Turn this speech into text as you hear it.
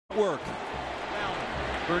Work.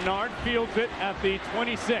 Bernard fields it at the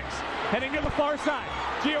 26. Heading to the far side.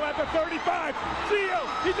 Gio at the 35.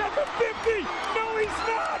 Gio, he's at the 50. No, he's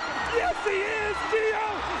not. Yes, he is.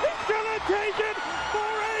 Gio, he's going to take it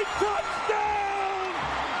for a touchdown.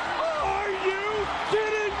 Are you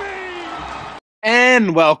kidding me?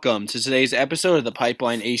 And welcome to today's episode of the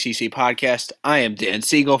Pipeline ACC podcast. I am Dan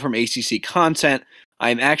Siegel from ACC Content.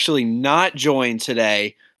 I'm actually not joined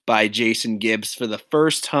today by Jason Gibbs for the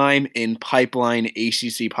first time in Pipeline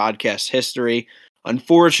ACC podcast history.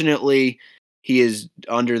 Unfortunately, he is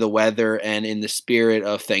under the weather, and in the spirit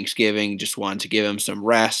of Thanksgiving, just wanted to give him some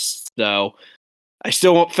rest. So I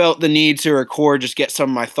still felt the need to record, just get some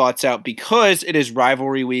of my thoughts out because it is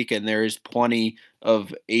rivalry week and there is plenty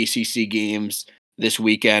of ACC games this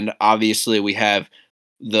weekend. Obviously, we have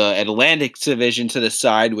the Atlantic Division to the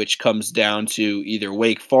side, which comes down to either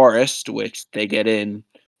Wake Forest, which they get in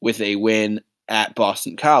with a win at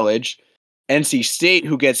Boston College, NC State,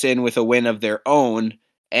 who gets in with a win of their own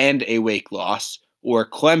and a Wake loss, or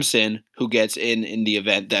Clemson, who gets in the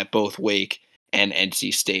event that both Wake and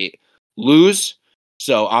NC State lose.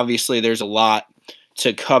 So obviously there's a lot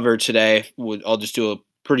to cover today. I'll just do a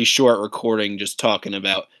pretty short recording just talking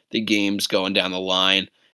about the games going down the line.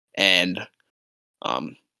 And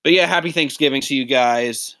but yeah, happy Thanksgiving to you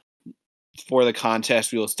guys. For the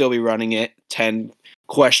contest, we will still be running it, 10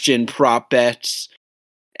 question prop bets,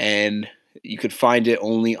 and you could find it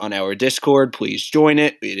only on our Discord. Please join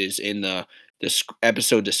it. It is in the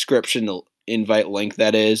episode description, the invite link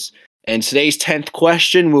that is. And today's 10th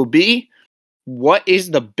question will be, what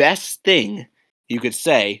is the best thing you could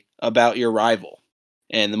say about your rival?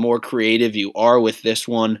 And the more creative you are with this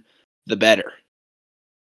one, the better.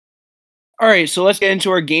 All right, so let's get into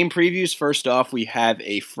our game previews. First off, we have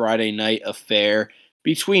a Friday night affair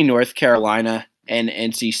between North Carolina and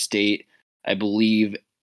NC State. I believe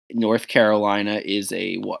North Carolina is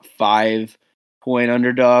a, 5-point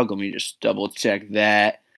underdog? Let me just double check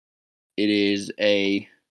that. It is a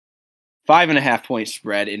 5.5-point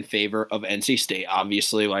spread in favor of NC State.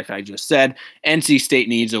 Obviously, like I just said, NC State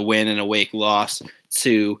needs a win and a Wake loss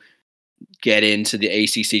to get into the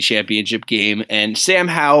ACC championship game. And Sam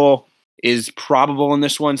Howell is probable in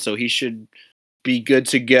this one, so he should be good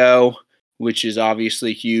to go, which is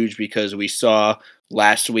obviously huge because we saw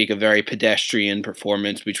last week a very pedestrian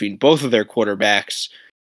performance between both of their quarterbacks,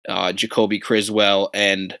 Jacoby Criswell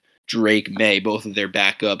and Drake May, both of their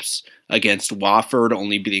backups against Wofford,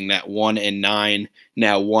 only beating that 1-9,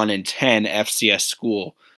 now 1-10 FCS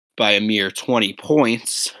school by a mere 20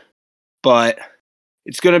 points. But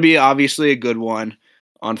it's going to be obviously a good one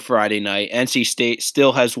on Friday night. NC State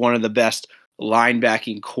still has one of the best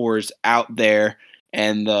linebacking cores out there,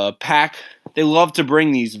 and the Pack, they love to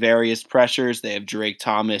bring these various pressures. They have Drake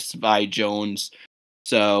Thomas, Vi Jones,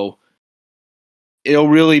 so it'll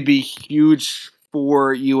really be huge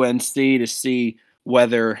for UNC to see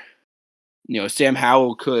whether Sam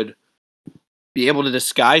Howell could be able to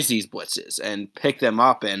disguise these blitzes and pick them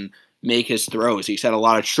up and make his throws. He's had a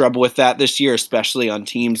lot of trouble with that this year, especially on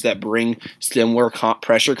teams that bring similar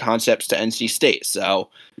pressure concepts to NC State. So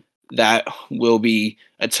that will be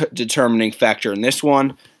a determining factor in this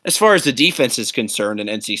one. As far as the defense is concerned in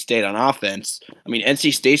NC State on offense, I mean,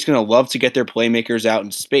 NC State's going to love to get their playmakers out in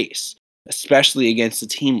space, especially against a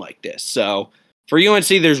team like this. So for UNC,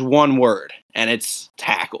 there's one word, and it's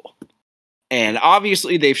tackle. And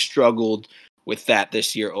obviously they've struggled with that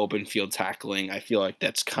this year, open field tackling. I feel like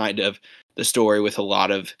that's kind of the story with a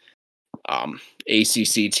lot of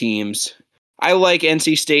ACC teams. I like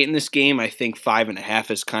NC State in this game. I think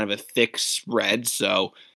 5.5 is kind of a thick spread.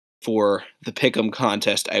 So for the Pick'em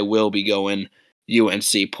contest, I will be going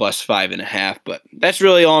UNC plus 5.5. But that's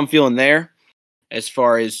really all I'm feeling there. As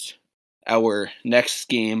far as our next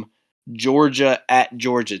game, Georgia at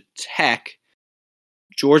Georgia Tech.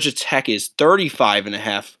 Georgia Tech is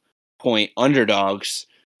 35.5-point underdogs,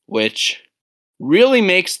 which really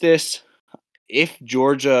makes this, if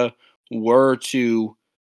Georgia were to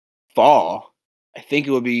fall, I think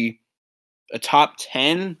it would be a top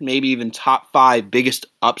 10, maybe even top 5 biggest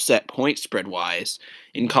upset point spread wise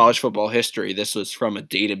in college football history. This was from a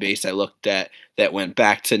database I looked at that went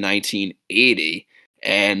back to 1980.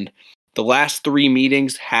 And the last 3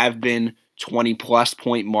 meetings have been 20 plus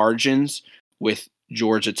point margins, with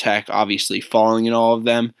Georgia Tech obviously falling in all of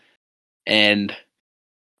them. And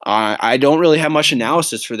I don't really have much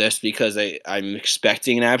analysis for this because I'm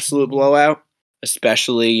expecting an absolute blowout,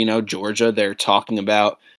 especially, Georgia. They're talking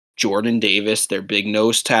about Jordan Davis, their big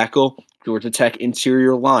nose tackle. Georgia Tech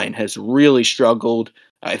interior line has really struggled.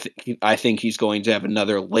 I think he's going to have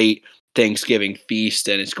another late Thanksgiving feast,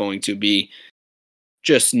 and it's going to be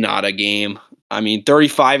just not a game. I mean,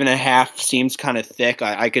 35.5 seems kind of thick.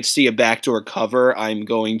 I could see a backdoor cover. I'm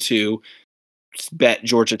going to bet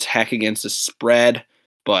Georgia Tech against the spread,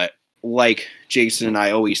 but like Jason and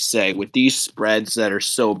I always say, with these spreads that are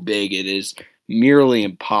so big, it is merely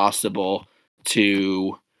impossible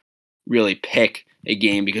to really pick a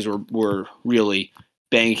game because we're really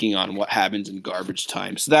banking on what happens in garbage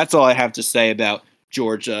time. So that's all I have to say about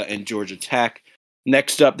Georgia and Georgia Tech.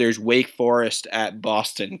 Next up, there's Wake Forest at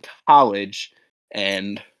Boston College,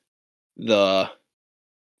 and the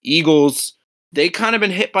Eagles, they kind of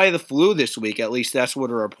been hit by the flu this week. At least that's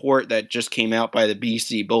what a report that just came out by the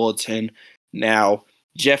BC Bulletin. Now,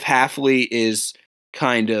 Jeff Hafley is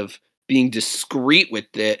kind of being discreet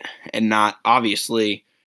with it and not obviously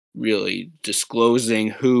really disclosing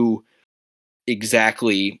who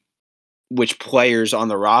exactly which players on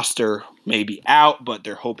the roster may be out, but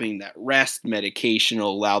they're hoping that rest medication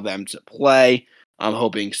will allow them to play. I'm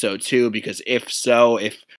hoping so too, because if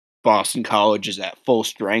Boston College is at full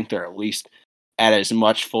strength, or at least at as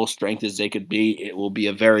much full strength as they could be, it will be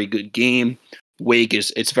a very good game. Wake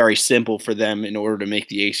it's very simple for them in order to make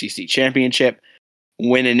the ACC championship.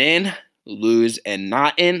 Win and in, lose and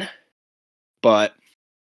not in, but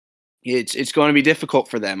it's going to be difficult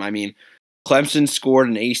for them. I mean, Clemson scored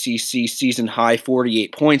an ACC season high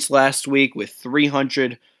 48 points last week with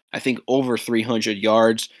 300, I think over 300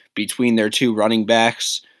 yards between their two running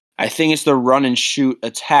backs. I think it's the run and shoot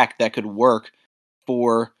attack that could work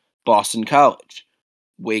for Boston College.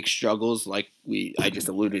 Wake struggles, like I just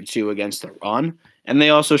alluded to, against the run, and they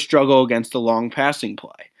also struggle against the long passing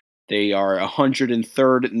play. They are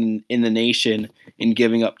 103rd in the nation in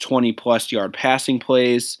giving up 20-plus yard passing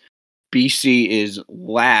plays. BC is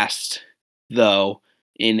last, though,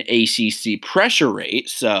 in ACC pressure rate,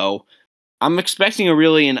 so I'm expecting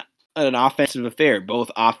an offensive affair.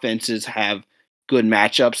 Both offenses have good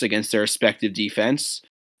matchups against their respective defense.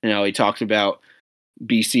 He talked about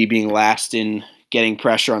BC being last in getting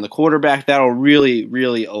pressure on the quarterback. That'll really,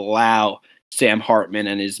 really allow Sam Hartman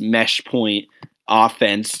and his mesh point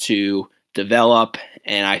offense to develop,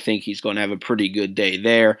 and I think he's going to have a pretty good day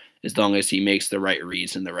there as long as he makes the right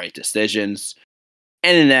reads and the right decisions.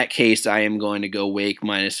 And in that case, I am going to go Wake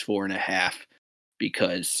minus 4.5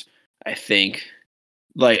 because I think,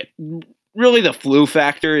 really the flu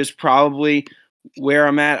factor is probably where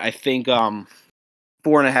I'm at. I think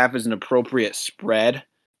 4.5 is an appropriate spread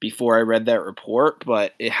before I read that report,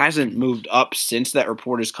 but it hasn't moved up since that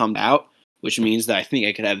report has come out, which means that I think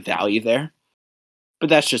I could have value there. But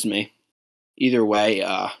that's just me. Either way,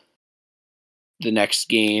 the next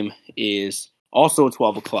game is also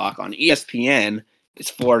 12 o'clock on ESPN. It's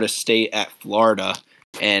Florida State at Florida,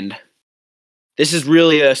 and this is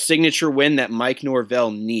really a signature win that Mike Norvell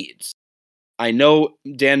needs. I know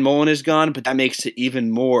Dan Mullen is gone, but that makes it even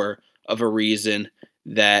more of a reason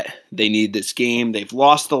that they need this game. They've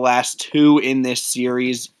lost the last two in this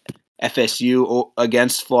series, FSU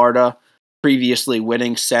against Florida, previously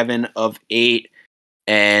winning 7 of 8,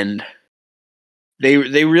 and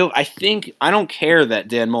I don't care that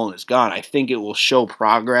Dan Mullen is gone. I think it will show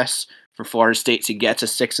progress for Florida State to get to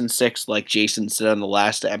 6-6, like Jason said on the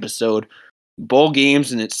last episode. Bowl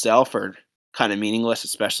games in itself are kind of meaningless,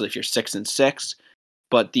 especially if you're 6-6.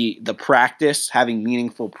 But the practice, having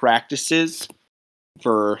meaningful practices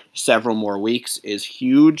for several more weeks is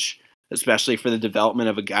huge, especially for the development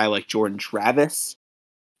of a guy like Jordan Travis.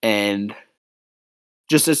 And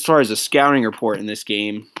just as far as a scouting report in this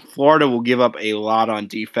game, Florida will give up a lot on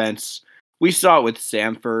defense. We saw it with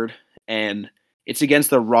Samford, and it's against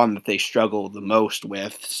the run that they struggle the most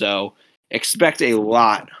with. So expect a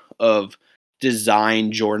lot of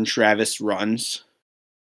design Jordan Travis runs.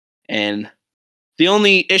 And the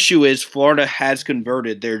only issue is Florida has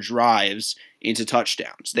converted their drives into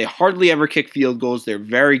touchdowns. They hardly ever kick field goals. They're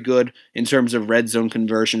very good in terms of red zone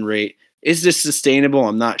conversion rate. Is this sustainable?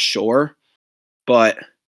 I'm not sure. But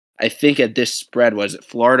I think at this spread, was it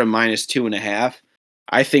Florida minus 2.5?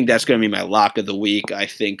 I think that's going to be my lock of the week. I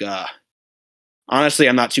think, honestly,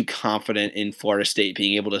 I'm not too confident in Florida State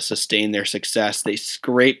being able to sustain their success. They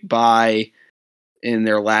scraped by in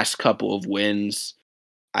their last couple of wins.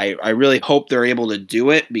 I really hope they're able to do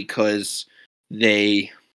it because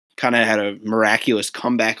they kind of had a miraculous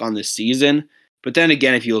comeback on this season. But then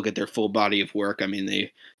again, if you look at their full body of work, I mean,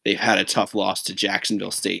 they've had a tough loss to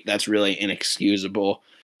Jacksonville State. That's really inexcusable.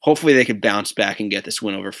 Hopefully they could bounce back and get this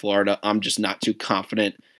win over Florida. I'm just not too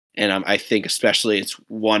confident. And I think especially it's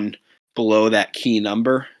one below that key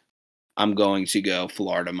number. I'm going to go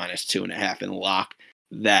Florida minus 2.5 and lock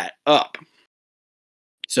that up.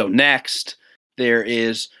 So next, there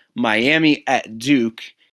is Miami at Duke.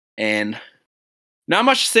 And not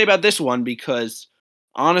much to say about this one because,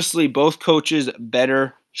 honestly, both coaches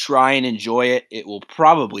better try and enjoy it. It will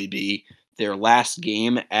probably be their last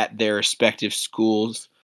game at their respective schools.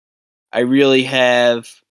 I really have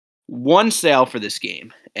one sale for this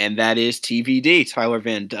game, and that is TVD, Tyler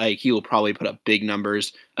Van Dyke. He will probably put up big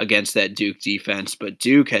numbers against that Duke defense, but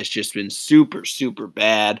Duke has just been super, super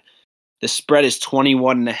bad. The spread is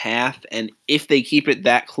 21.5, and if they keep it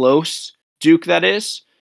that close, Duke that is,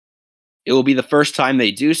 it will be the first time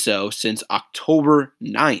they do so since October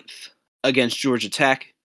 9th against Georgia Tech.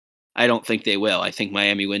 I don't think they will. I think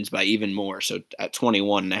Miami wins by even more. So at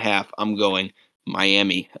 21.5, I'm going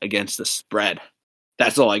Miami against the spread.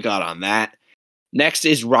 That's all I got on that. Next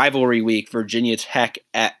is rivalry week, Virginia Tech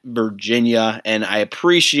at Virginia. And I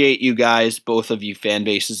appreciate you guys, both of you fan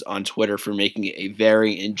bases on Twitter, for making it a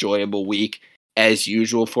very enjoyable week as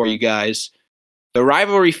usual for you guys. The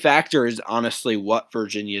rivalry factor is honestly what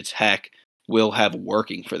Virginia Tech will have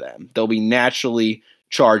working for them. They'll be naturally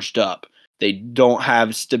charged up. They don't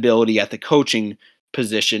have stability at the coaching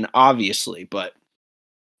position, obviously, but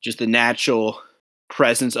just the natural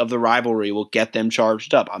presence of the rivalry will get them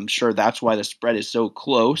charged up. I'm sure that's why the spread is so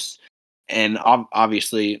close. And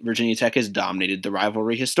obviously, Virginia Tech has dominated the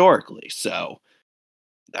rivalry historically. So,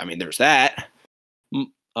 I mean, there's that.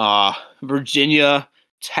 Virginia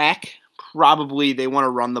Tech, probably they want to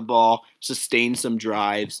run the ball, sustain some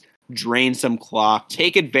drives, drain some clock,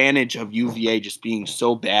 take advantage of UVA just being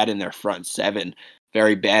so bad in their front seven,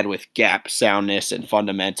 very bad with gap soundness and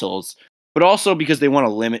fundamentals, but also because they want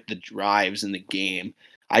to limit the drives in the game.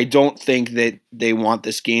 I don't think that they want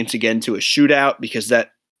this game to get into a shootout because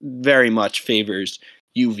that very much favors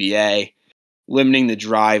UVA. Limiting the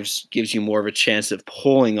drives gives you more of a chance of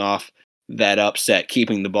pulling off that upset,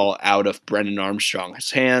 keeping the ball out of Brennan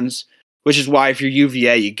Armstrong's hands, which is why if you're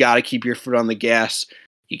UVA, you got to keep your foot on the gas.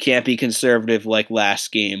 You can't be conservative like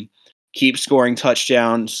last game. Keep scoring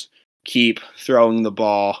touchdowns, keep throwing the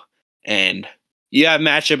ball, and you have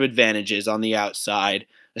matchup advantages on the outside,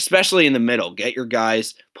 especially in the middle. Get your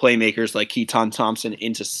guys, playmakers like Keaton Thompson,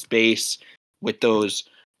 into space with those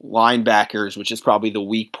linebackers, which is probably the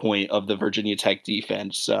weak point of the Virginia Tech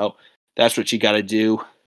defense. So that's what you got to do.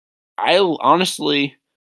 I think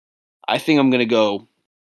I'm going to go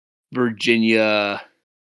Virginia.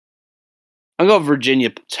 I'm going Virginia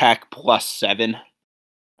Tech +7.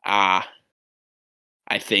 I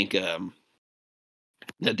think that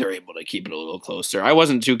they're able to keep it a little closer. I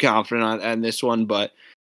wasn't too confident on this one, but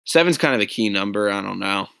 7's kind of a key number. I don't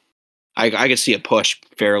know. I could see a push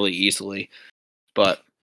fairly easily, but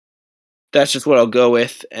that's just what I'll go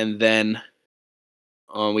with. And then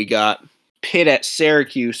we got Pitt at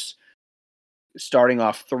Syracuse, starting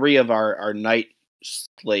off 3 of our night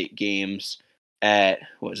slate games at,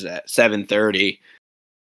 7:30.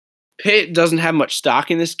 Pitt doesn't have much stock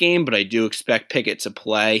in this game, but I do expect Pickett to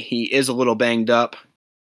play. He is a little banged up,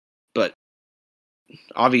 but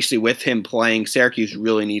obviously with him playing, Syracuse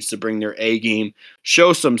really needs to bring their A game,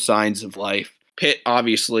 show some signs of life. Pitt,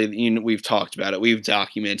 obviously, we've talked about it. We've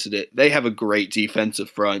documented it. They have a great defensive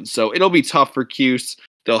front, so it'll be tough for Cuse.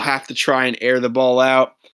 They'll have to try and air the ball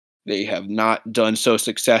out. They have not done so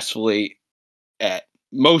successfully at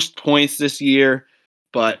most points this year,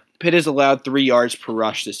 but Pitt has allowed 3 yards per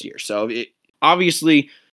rush this year. So obviously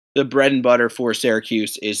the bread and butter for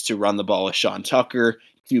Syracuse is to run the ball with Sean Tucker,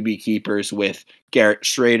 QB keepers with Garrett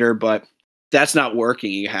Schrader, but that's not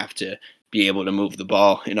working. You have to be able to move the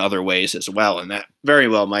ball in other ways as well, and that very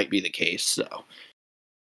well might be the case. So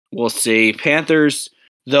we'll see. Panthers,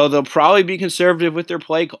 though, they'll probably be conservative with their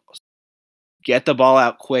play calls. Get the ball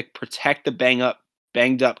out quick, protect the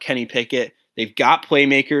banged up Kenny Pickett. They've got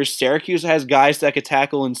playmakers. Syracuse has guys that could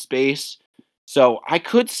tackle in space. So I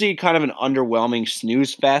could see kind of an underwhelming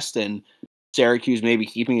snooze fest and Syracuse maybe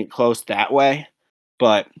keeping it close that way.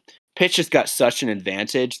 But Pitt just got such an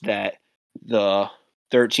advantage that the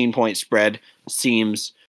 13-point spread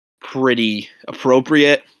seems pretty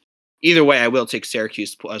appropriate. Either way, I will take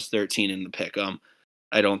Syracuse +13 in the pick'em.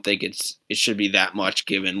 I don't think it should be that much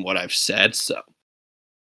given what I've said, so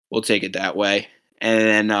we'll take it that way.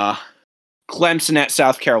 And then Clemson at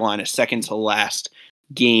South Carolina, second to last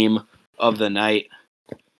game of the night.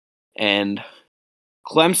 And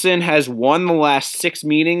Clemson has won the last 6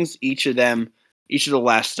 meetings. Each of the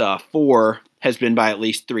last 4 has been by at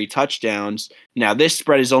least 3 touchdowns. Now, this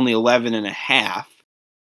spread is only 11.5.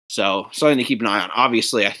 So something to keep an eye on.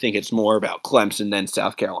 Obviously, I think it's more about Clemson than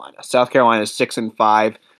South Carolina. South Carolina is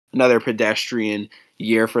 6-5, another pedestrian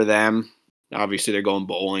year for them. Obviously, they're going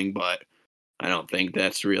bowling, but I don't think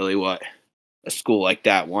that's really what a school like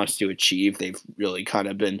that wants to achieve. They've really kind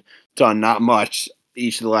of been done not much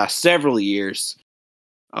each of the last several years.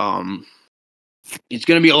 It's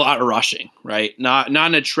going to be a lot of rushing, right? Not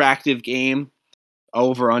an attractive game.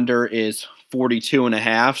 Over under is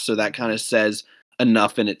 42.5, so that kind of says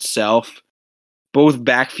enough in itself. Both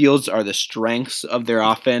backfields are the strengths of their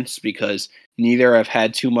offense because neither have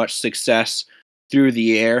had too much success through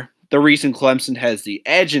the air. The reason Clemson has the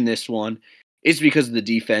edge in this one is because of the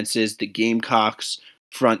defenses. The Gamecocks'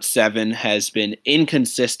 front seven has been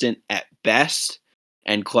inconsistent at best,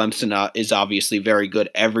 and Clemson is obviously very good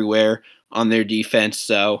everywhere on their defense.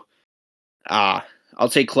 So I'll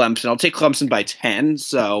take Clemson. I'll take Clemson by 10,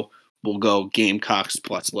 so we'll go Gamecocks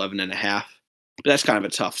plus 11.5. But that's kind of a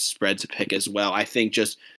tough spread to pick as well. I think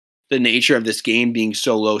just the nature of this game being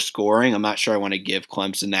so low scoring, I'm not sure I want to give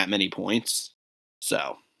Clemson that many points.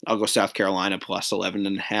 So I'll go South Carolina plus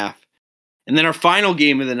 11.5. And then our final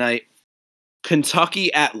game of the night,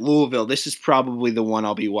 Kentucky at Louisville. This is probably the one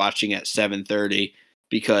I'll be watching at 7:30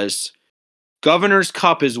 because Governor's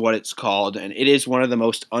Cup is what it's called, and it is one of the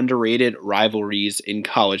most underrated rivalries in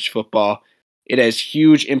college football. It has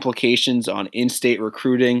huge implications on in-state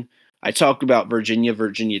recruiting. I talked about Virginia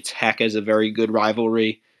Tech as a very good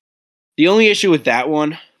rivalry. The only issue with that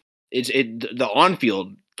one is the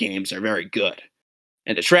on-field games are very good,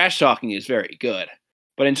 and the trash talking is very good.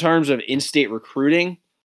 But in terms of in-state recruiting,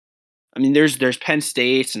 I mean, there's Penn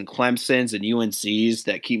States and Clemson's and UNC's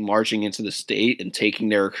that keep marching into the state and taking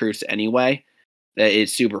their recruits anyway. That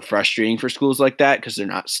it's super frustrating for schools like that because they're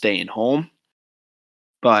not staying home.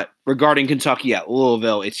 But regarding Kentucky at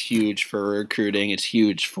Louisville, it's huge for recruiting. It's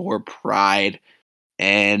huge for pride.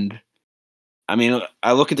 And, I mean,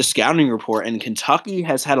 I look at the scouting report, and Kentucky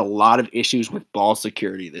has had a lot of issues with ball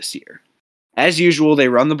security this year. As usual, they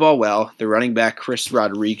run the ball well. Their running back, Chris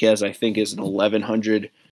Rodriguez, I think is an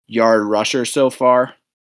 1,100-yard rusher so far.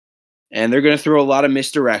 And they're going to throw a lot of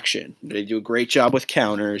misdirection. They do a great job with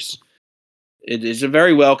counters. It is a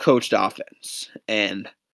very well-coached offense. And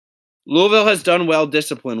Louisville has done well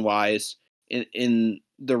discipline-wise in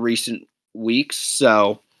the recent weeks,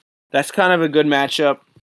 so that's kind of a good matchup.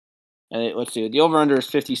 And let's see, the over-under is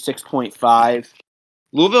 56.5.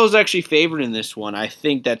 Louisville is actually favored in this one. I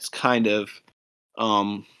think that's kind of,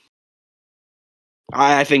 I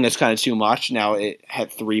think that's kind of too much. Now it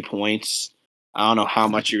had 3 points. I don't know how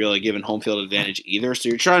much you're really giving home field advantage either. So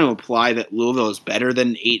you're trying to imply that Louisville is better than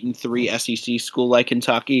an 8-3 SEC school like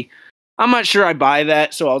Kentucky. I'm not sure I buy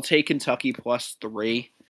that, so I'll take Kentucky plus 3.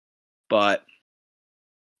 But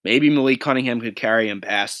maybe Malik Cunningham could carry him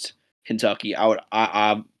past Kentucky.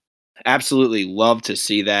 I absolutely love to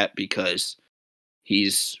see that because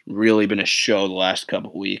he's really been a show the last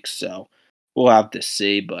couple of weeks. So we'll have to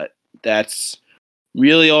see. But that's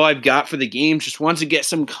really all I've got for the game. Just want to get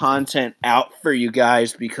some content out for you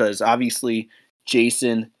guys because obviously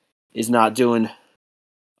Jason is not doing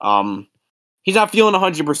he's not feeling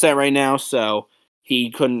 100% right now, so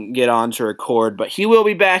he couldn't get on to record. But he will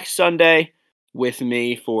be back Sunday with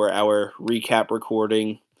me for our recap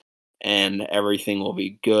recording, and everything will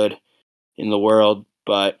be good in the world.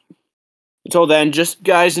 But until then, just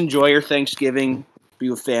guys, enjoy your Thanksgiving. Be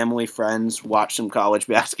with family, friends, watch some college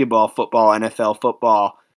basketball, football, NFL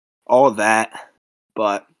football, all of that.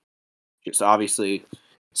 But just obviously,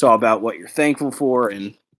 it's all about what you're thankful for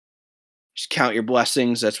and just count your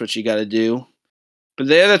blessings. That's what you got to do. But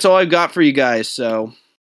that's all I've got for you guys. So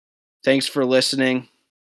thanks for listening.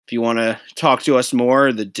 If you want to talk to us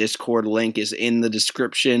more, the Discord link is in the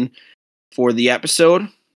description for the episode.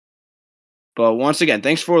 But once again,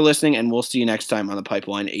 thanks for listening, and we'll see you next time on the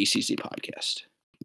Pipeline ACC podcast.